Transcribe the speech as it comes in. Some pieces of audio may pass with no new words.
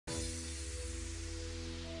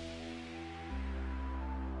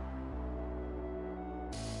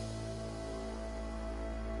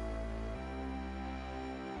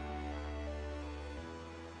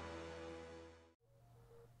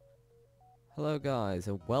Hello guys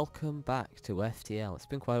and welcome back to FTL. It's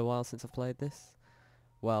been quite a while since I've played this.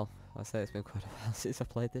 Well, I say it's been quite a while since I've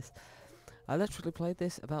played this. I literally played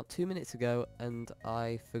this about 2 minutes ago and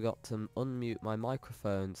I forgot to unmute my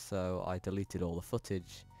microphone, so I deleted all the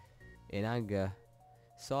footage in anger.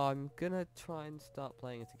 So I'm gonna try and start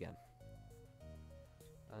playing it again.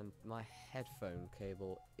 And my headphone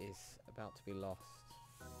cable is about to be lost.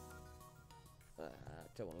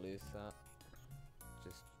 Don't want to lose that.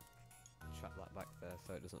 Just trap that back there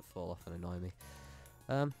so it doesn't fall off and annoy me.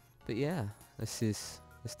 But yeah, this is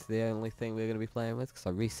the only thing we're going to be playing with, because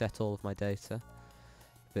I reset all of my data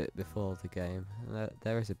before the game.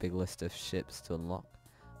 There is a big list of ships to unlock.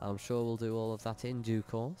 I'm sure we'll do all of that in due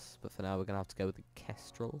course, but for now we're going to have to go with the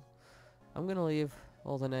Kestrel. I'm going to leave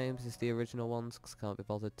all the names as the original ones, because I can't be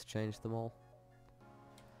bothered to change them all.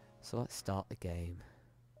 So let's start the game.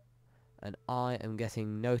 And I am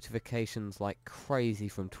getting notifications like crazy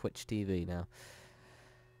from Twitch TV now.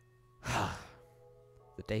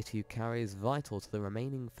 The data you carry is vital to the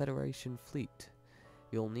remaining Federation fleet.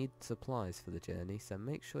 You'll need supplies for the journey, so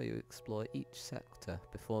make sure you explore each sector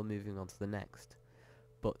before moving on to the next.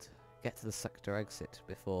 But get to the sector exit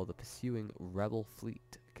before the pursuing rebel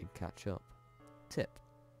fleet can catch up. Tip: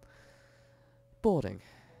 boarding.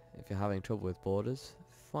 If you're having trouble with boarders,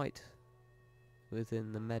 fight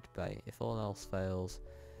within the med bay. If all else fails,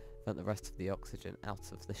 vent the rest of the oxygen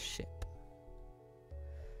out of the ship.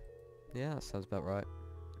 Yeah, that sounds about right.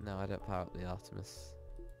 No, I don't power up the Artemis.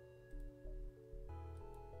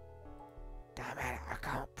 Damn it, I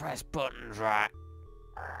can't press buttons right.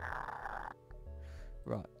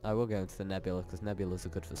 Right, I will go into the nebula, because nebulas are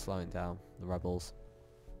good for slowing down the rebels.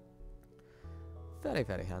 Very,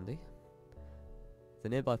 very handy. The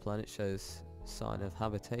nearby planet shows sign of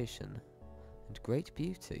habitation and great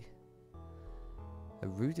beauty. A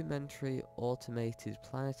rudimentary automated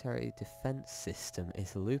planetary defense system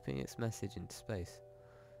is looping its message into space.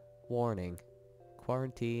 Warning: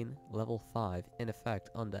 quarantine level 5 in effect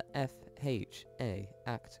under FHA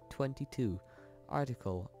Act 22,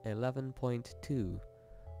 Article 11.2.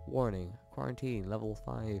 Warning: quarantine level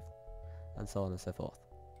 5, and so on and so forth.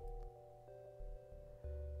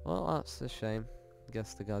 Well, that's a shame.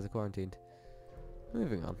 Guess the guys are quarantined.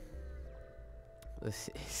 Moving on. This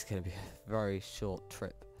is going to be a very short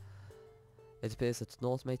trip. It appears that an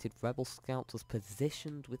automated rebel scout was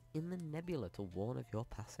positioned within the nebula to warn of your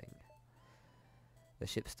passing. The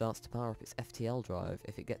ship starts to power up its FTL drive.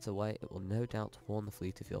 If it gets away, it will no doubt warn the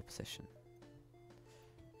fleet of your position.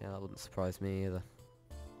 Yeah, that wouldn't surprise me either.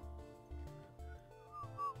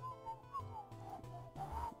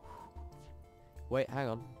 Wait, hang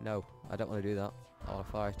on. No, I don't want to do that. I want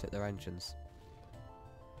to fire it at their engines.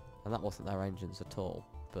 And that wasn't their engines at all,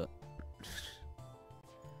 but...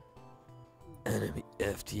 Enemy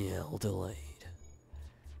FTL delayed.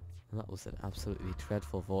 And that was an absolutely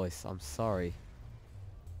dreadful voice. I'm sorry.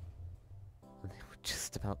 And they were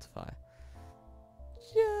just about to fire.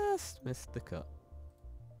 Just missed the cut.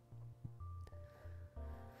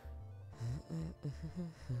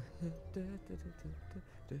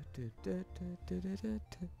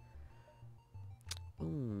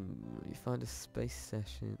 Ooh, you find a space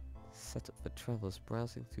station set up for travellers.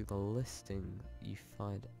 Browsing through the listing, you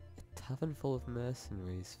find a tavern full of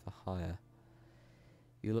mercenaries for hire.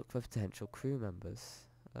 You look for potential crew members.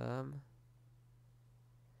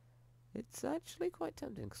 It's actually quite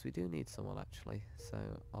tempting, because we do need someone actually, so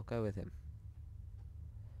I'll go with him.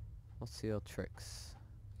 What's your tricks?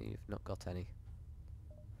 You've not got any.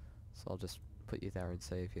 So I'll just put you there and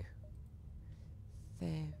save you.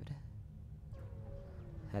 Saved.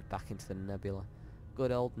 Head back into the nebula.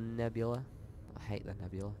 Good old nebula. I hate the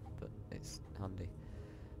nebula, but it's handy.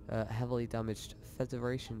 Heavily damaged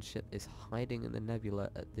Federation ship is hiding in the nebula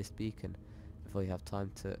at this beacon. Before you have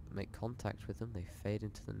time to make contact with them, they fade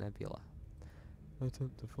into the nebula.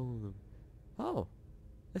 Attempt to follow them. Oh!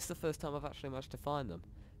 This is the first time I've actually managed to find them.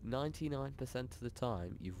 99% of the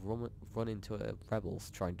time, you've run into rebels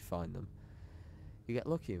trying to find them. You get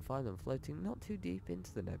lucky and find them floating not too deep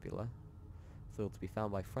into the nebula. Thought to be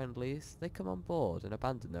found by friendlies, they come on board and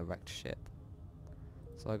abandon their wrecked ship.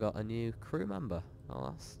 So I got a new crew member.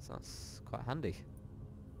 Oh, that's quite handy.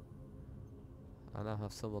 I now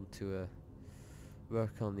have someone to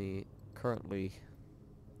work on the currently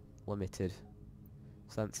limited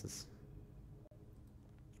sensors.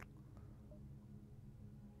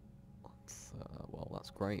 Well,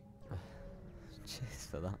 that's great. Cheers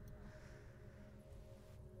for that.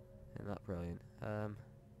 Isn't that brilliant?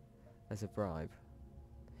 There's a bribe.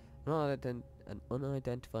 An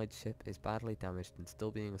unidentified ship is badly damaged and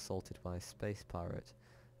still being assaulted by a space pirate.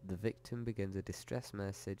 The victim begins a distress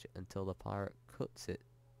message until the pirate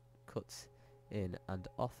cuts in and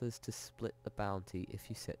offers to split the bounty if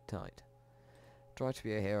you sit tight. Try to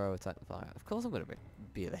be a hero, attack the fire. Of course I'm going to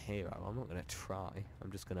be the hero. I'm not going to try.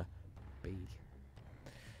 I'm just going to be.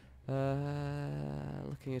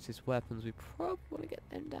 Looking at his weapons, we probably want to get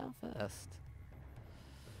them down first.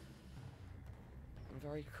 And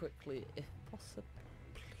very quickly, if possible.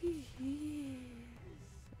 Please.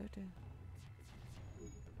 Oh dear.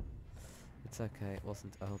 It's okay, it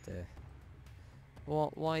wasn't. Oh dear.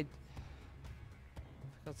 What? Why?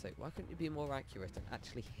 For God's sake, why couldn't you be more accurate and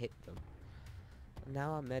actually hit them? And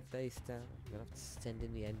now our med base down. I'm gonna have to send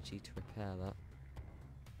in the NG to repair that.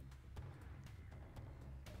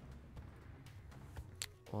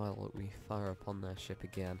 While we fire upon their ship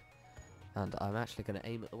again. And I'm actually going to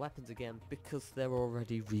aim at the weapons again because they're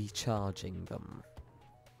already recharging them.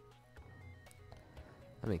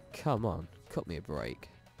 I mean, come on, cut me a break.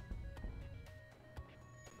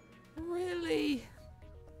 Really?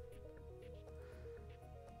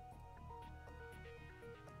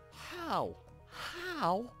 How?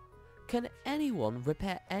 How can anyone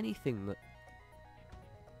repair anything that...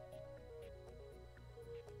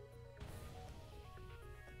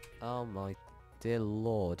 Oh my dear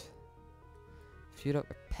lord. If you don't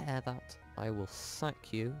repair that, I will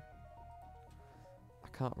sack you. I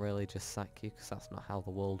can't really just sack you because that's not how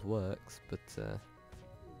the world works, but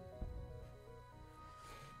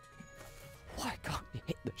why can't you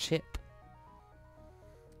hit the ship?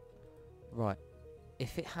 Right,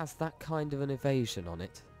 if it has that kind of an evasion on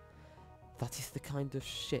it, that is the kind of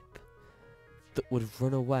ship that would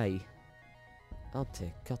run away. Oh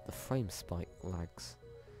dear god, the frame spike lags.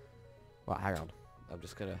 Right, hang on. I'm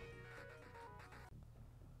just gonna...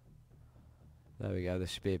 There we go, this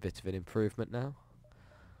should be a bit of an improvement now.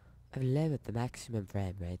 I've lowered the maximum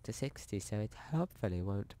frame rate to 60, so it hopefully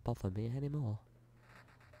won't bother me anymore.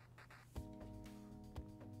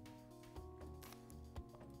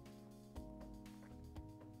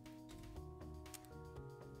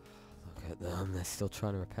 Look at them, they're still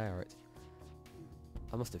trying to repair it.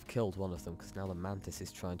 I must have killed one of them, because now the mantis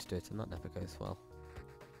is trying to do it, and that never goes well.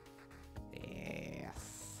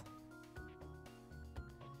 Yes.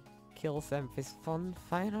 Kill them for fun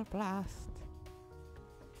final blast.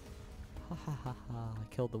 Ha ha ha ha, I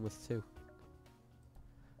killed them with 2.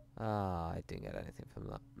 Ah, I didn't get anything from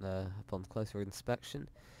that. Upon closer inspection,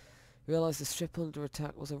 realised the ship under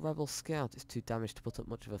attack was a rebel scout. It's too damaged to put up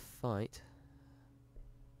much of a fight.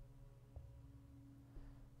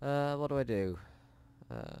 What do I do?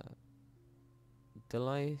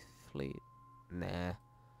 Delay fleet? Nah.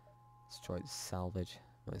 Let's try to salvage.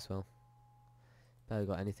 Might as well. Barely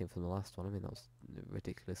got anything from the last one. I mean, that was a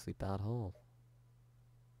ridiculously bad haul.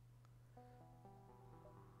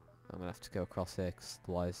 I'm gonna have to go across here, cause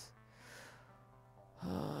otherwise...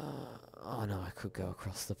 oh no, I could go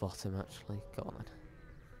across the bottom actually. Go on then.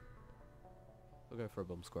 We'll go for a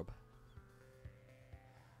bum scrub.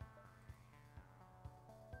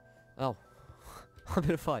 Oh. I'm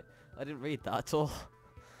in a fight. I didn't read that at all.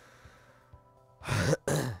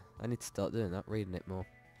 I need to start doing that, reading it more.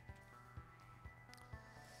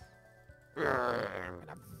 I'm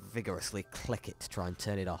gonna vigorously click it to try and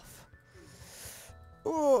turn it off.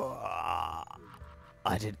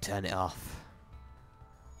 I didn't turn it off.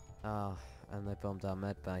 Ah, and they bombed our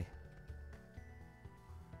med bay.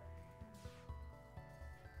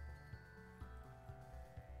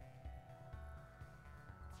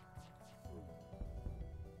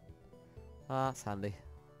 Ah, that's handy.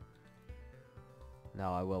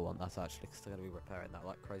 No, I will want that actually, because they're going to be repairing that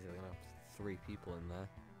like crazy. They're going to have 3 people in there.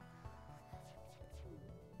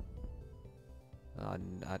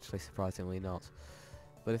 Actually, surprisingly not.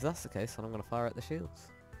 But if that's the case, then I'm going to fire at the shields.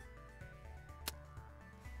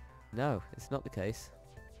 No, it's not the case.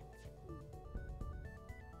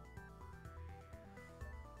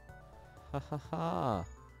 Ha ha ha!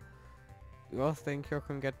 You think you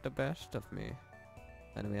can get the best of me?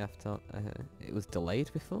 Enemy after... it was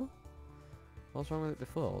delayed before? What was wrong with it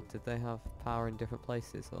before? Did they have power in different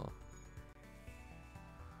places, or...?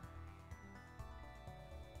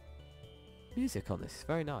 Music on this,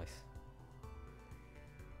 very nice.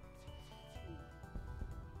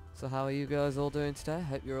 So how are you guys all doing today?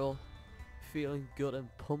 Hope you're all feeling good and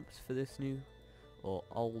pumped for this new or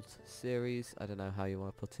old series. I don't know how you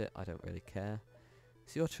want to put it, I don't really care.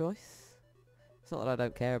 It's your choice. It's not that I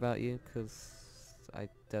don't care about you, because I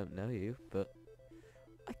don't know you, but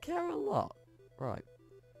I care a lot. Right.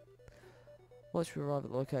 Once you arrive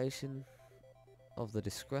at the location of the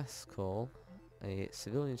distress call, a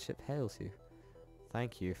civilian ship hails you.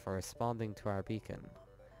 Thank you for responding to our beacon.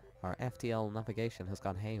 Our FTL navigation has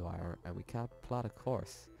gone haywire and we can't plot a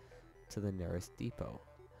course to the nearest depot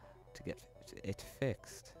to get it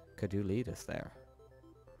fixed. Could you lead us there?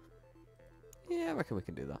 Yeah, I reckon we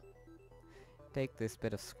can do that. Take this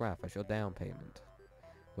bit of scrap as your down payment.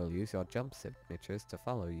 We'll use your jump signatures to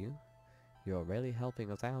follow you. You're really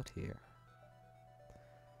helping us out here.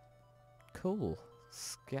 Cool.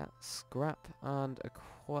 Scrap and a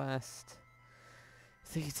quest.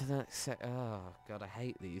 Think to the next oh god, I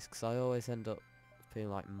hate these because I always end up being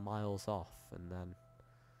like miles off and then,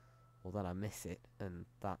 well, then I miss it and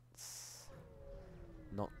that's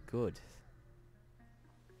not good,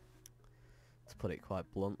 to put it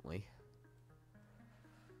quite bluntly.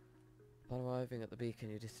 Upon arriving at the beacon,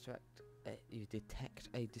 you detect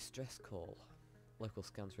a distress call. Local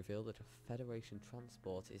scans reveal that a Federation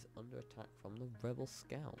transport is under attack from the Rebel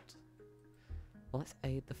Scout. Well, let's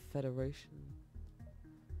aid the Federation.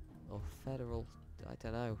 Or Federal, I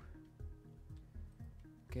don't know.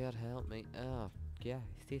 God help me. Oh, yeah,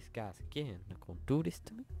 it's these guys again. They're gonna do this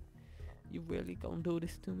to me? You really gonna do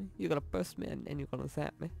this to me? You're gonna burst me and you're gonna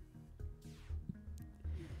zap me?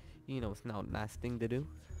 You know it's not a nice thing to do.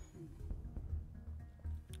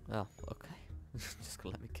 Oh, okay. Just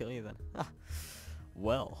gonna let me kill you then. Ah.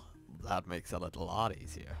 Well, that makes it a lot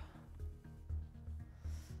easier.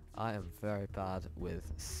 I am very bad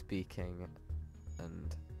with speaking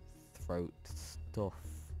and throat stuff.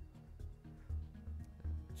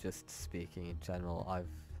 Just speaking in general, I've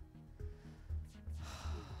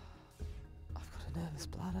got a nervous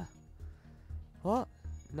bladder. What?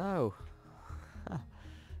 No.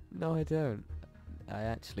 No, I don't. I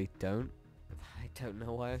actually don't. I don't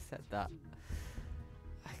know why I said that.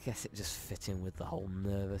 I guess it just fit in with the whole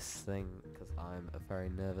nervous thing, because I'm a very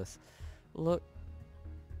nervous. Look,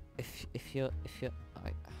 if you're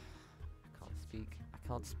I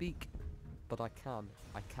can't speak, but I can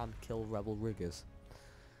kill rebel riggers.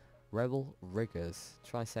 Rebel riggers.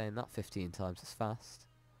 Try saying that 15 times as fast.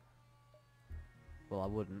 Well, I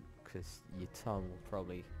wouldn't, because your tongue will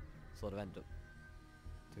probably sort of end up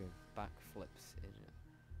doing backflips in it.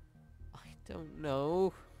 I don't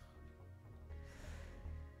know.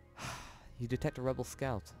 You detect a rebel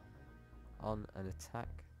scout on an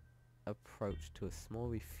attack approach to a small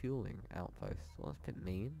refueling outpost. Well, that's a bit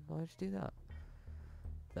mean. Why would you do that?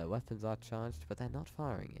 Their weapons are charged, but they're not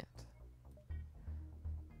firing yet.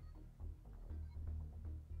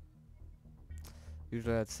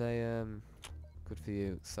 Usually I'd say, good for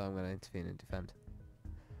you, so I'm going to intervene and defend.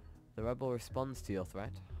 The rebel responds to your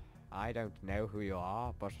threat. I don't know who you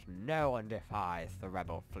are, but no one defies the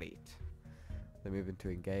rebel fleet. They move into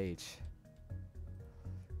engage.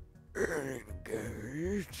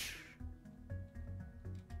 Engage.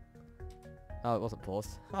 Oh, it wasn't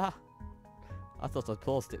paused. Ha! I thought I'd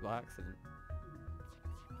paused it by accident.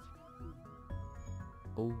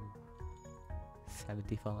 Oh,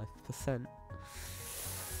 75%. It's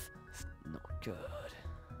not good.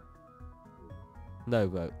 No,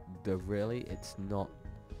 but really, it's not.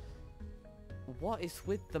 What is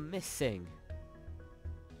with the missing?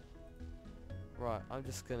 Right, I'm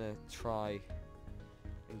just gonna try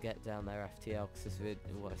and get down their FTL, because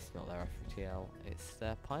well, it's not their FTL, it's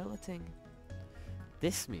their piloting.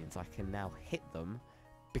 This means I can now hit them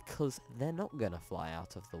because they're not gonna fly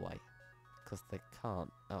out of the way. Because they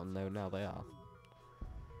can't. Oh no, now they are.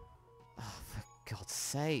 Oh, for God's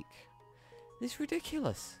sake. This is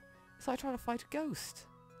ridiculous. It's like trying to fight a ghost.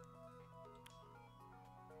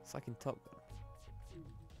 It's like in Top Gun.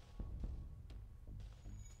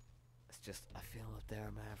 It's just, I feel up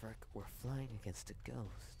there, Maverick. We're flying against a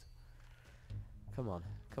ghost. Come on,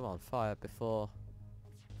 fire before.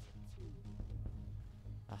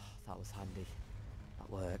 Ah, that was handy. That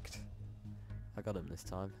worked. I got him this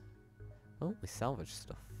time. Oh, we salvaged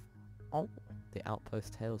stuff. Oh, the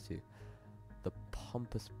outpost hails you. The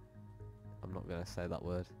pompous... I'm not going to say that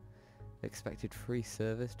word. Expected free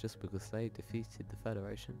service just because they defeated the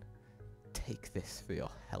Federation. Take this for your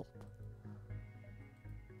help.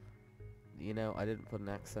 You know, I didn't put an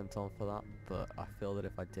accent on for that, but I feel that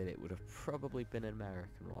if I did, it would have probably been an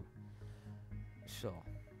American one. Sure.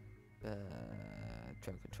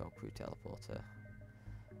 Drone control crew teleporter.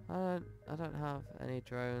 I don't have any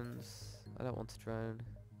drones. I don't want a drone,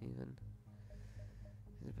 even.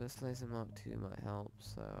 The burst laser Mark II might help,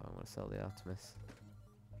 so I'm going to sell the Artemis.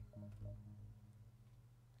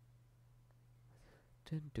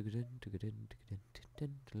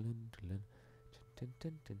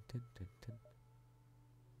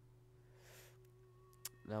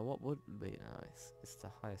 Now what wouldn't be nice is to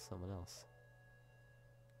hire someone else.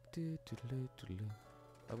 I'm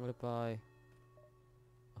going to buy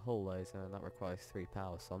hull laser, and that requires 3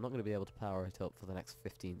 power, so I'm not going to be able to power it up for the next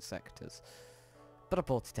 15 sectors. But I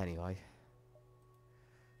bought it anyway,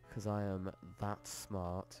 because I am that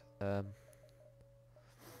smart. Yeah,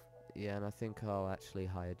 and I think I'll actually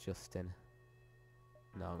hire Justin.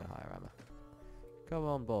 No, I'm going to hire Emma. Come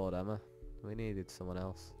on board, Emma. We needed someone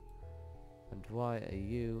else. And why are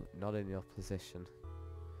you not in your position?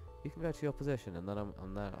 You can go to your position, and then I'm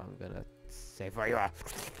gonna save where you are.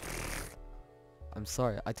 I'm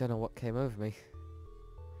sorry, I don't know what came over me.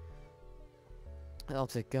 Oh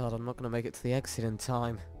dear God, I'm not gonna make it to the exit in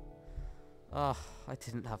time. Ah, I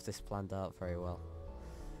didn't have this planned out very well.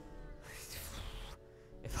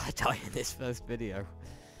 If I die in this first video,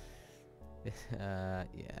 yeah,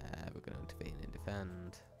 we're gonna intervene and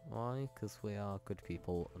defend. Why? Because we are good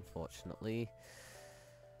people, unfortunately.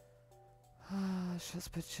 Shots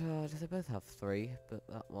per charge, they both have 3, but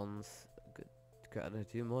that one's gonna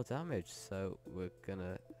do more damage, so we're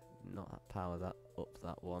gonna not power that up,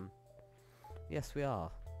 that one. Yes, we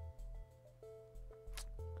are.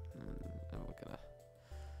 And we're gonna...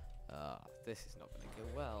 this is not gonna go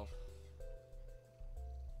well.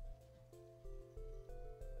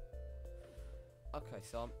 Okay,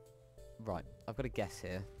 so right, I've got a guess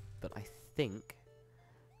here, but I think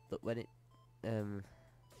that when it...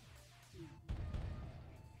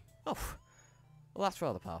 Oh! Well, that's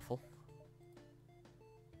rather powerful.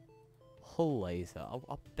 Hull laser.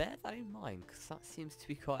 I'll bear that in mind, because that seems to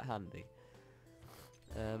be quite handy.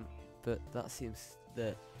 But that seems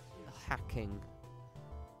that hacking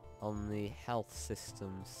on the health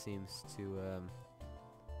system seems to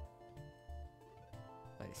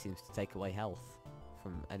it seems to take away health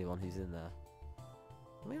from anyone who's in there.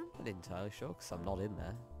 I mean, I'm not entirely sure because I'm not in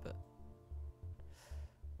there, but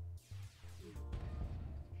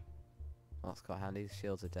that's quite handy. The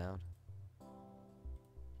shields are down.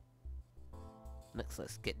 Next,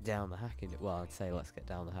 let's get down the hacking. Well, I'd say let's get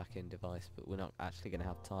down the hacking device, but we're not actually going to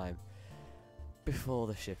have time before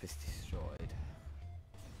the ship is destroyed.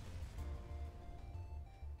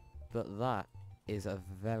 But that is a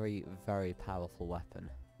very, very powerful weapon.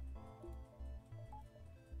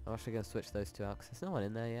 I'm actually going to switch those two out because there's no one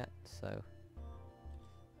in there yet, so...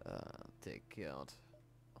 dear God.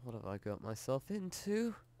 What have I got myself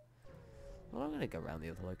into? Well, I'm going to go around the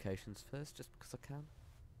other locations first, just because I can.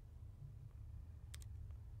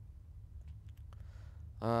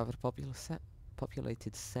 But a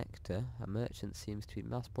populated sector, a merchant seems to be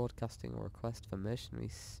mass broadcasting a request for a mercenary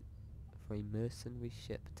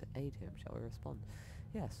ship to aid him. Shall we respond?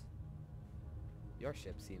 Yes. Your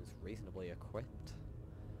ship seems reasonably equipped.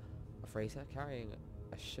 A freighter carrying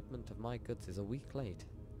a shipment of my goods is a week late.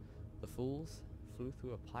 The fools flew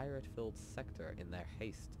through a pirate-filled sector in their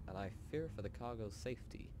haste, and I fear for the cargo's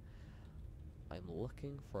safety. I'm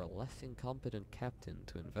looking for a less incompetent captain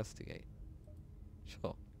to investigate.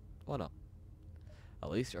 Sure, why not? At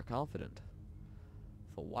least you're confident.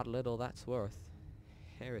 For what little that's worth,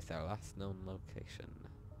 here is our last known location.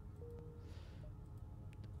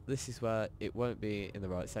 This is where it won't be in the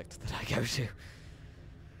right sector that I go to.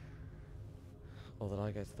 Or that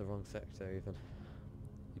I go to the wrong sector even.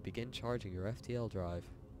 You begin charging your FTL drive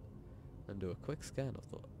and do a quick scan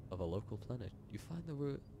of a local planet. You find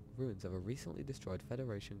the ruins of a recently destroyed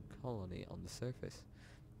Federation colony on the surface.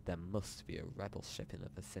 There must be a rebel ship in the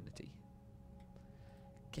vicinity.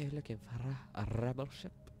 Okay, looking for a rebel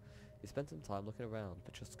ship? You spend some time looking around,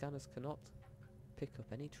 but your scanners cannot pick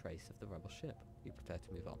up any trace of the rebel ship. You prepare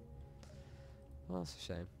to move on. Well, that's a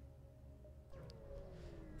shame.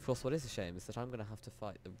 Of course, what is a shame is that I'm going to have to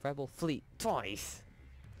fight the rebel fleet twice!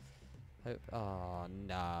 Hope. Oh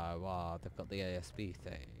no, oh, they've got the ASB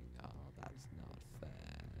thing. Oh, that's not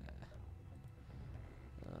fair.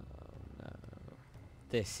 Oh no.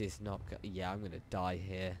 This is not yeah, I'm going to die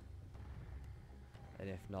here. And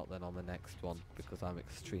if not, then on the next one, because I'm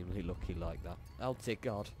extremely lucky like that. Oh dear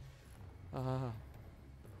God.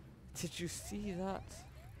 Did you see that?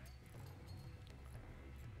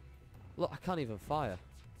 Look, I can't even fire.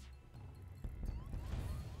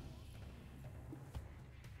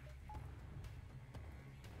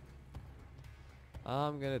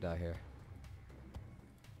 I'm gonna die here.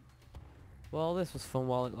 Well, this was fun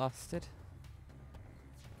while it lasted.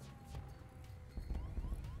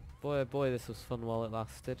 Boy oh boy, this was fun while it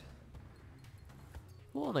lasted.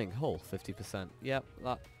 Warning, hull 50%. Yep,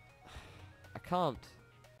 that... I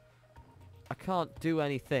can't do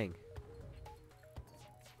anything.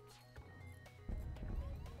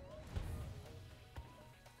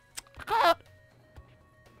 I can't!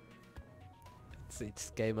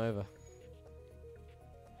 It's game over.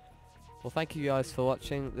 Well, thank you guys for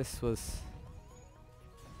watching. This was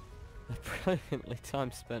A brilliantly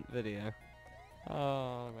time spent video.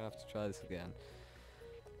 Oh, I'm gonna have to try this again.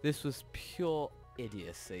 This was pure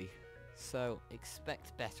idiocy. So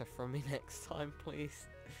expect better from me next time, please.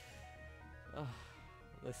 Oh,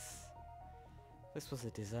 this was a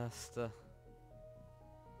disaster.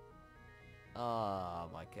 Oh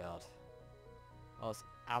my god. I was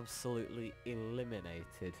absolutely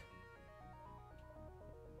eliminated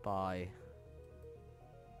by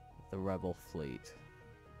the rebel fleet.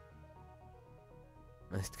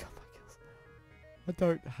 Let's go, my kills. I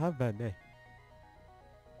don't have any.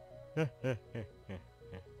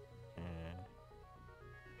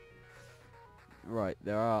 Right,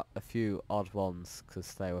 there are a few odd ones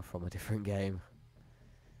because they were from a different game.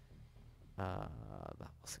 That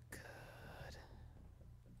wasn't good.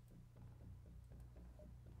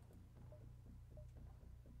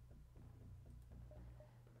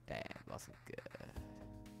 Damn, wasn't good.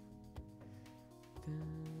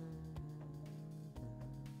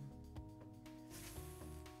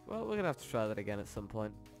 Well, we're gonna have to try that again at some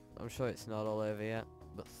point. I'm sure it's not all over yet.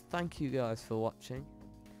 But thank you guys for watching.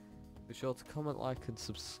 Be sure to comment, like and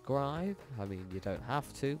subscribe. I mean, you don't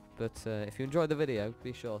have to, but if you enjoyed the video,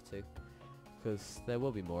 be sure to. Because there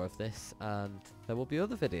will be more of this, and there will be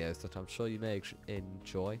other videos that I'm sure you may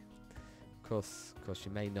enjoy. Of course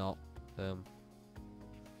you may not.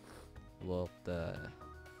 Well, you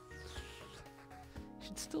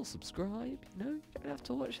should still subscribe, you know? You don't have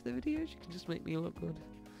to watch the videos, you can just make me look good.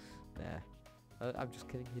 There. I'm just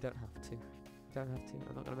kidding, you don't have to. You don't have to,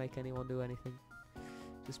 I'm not going to make anyone do anything.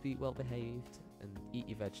 Just be well behaved, and eat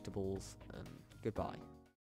your vegetables, and goodbye.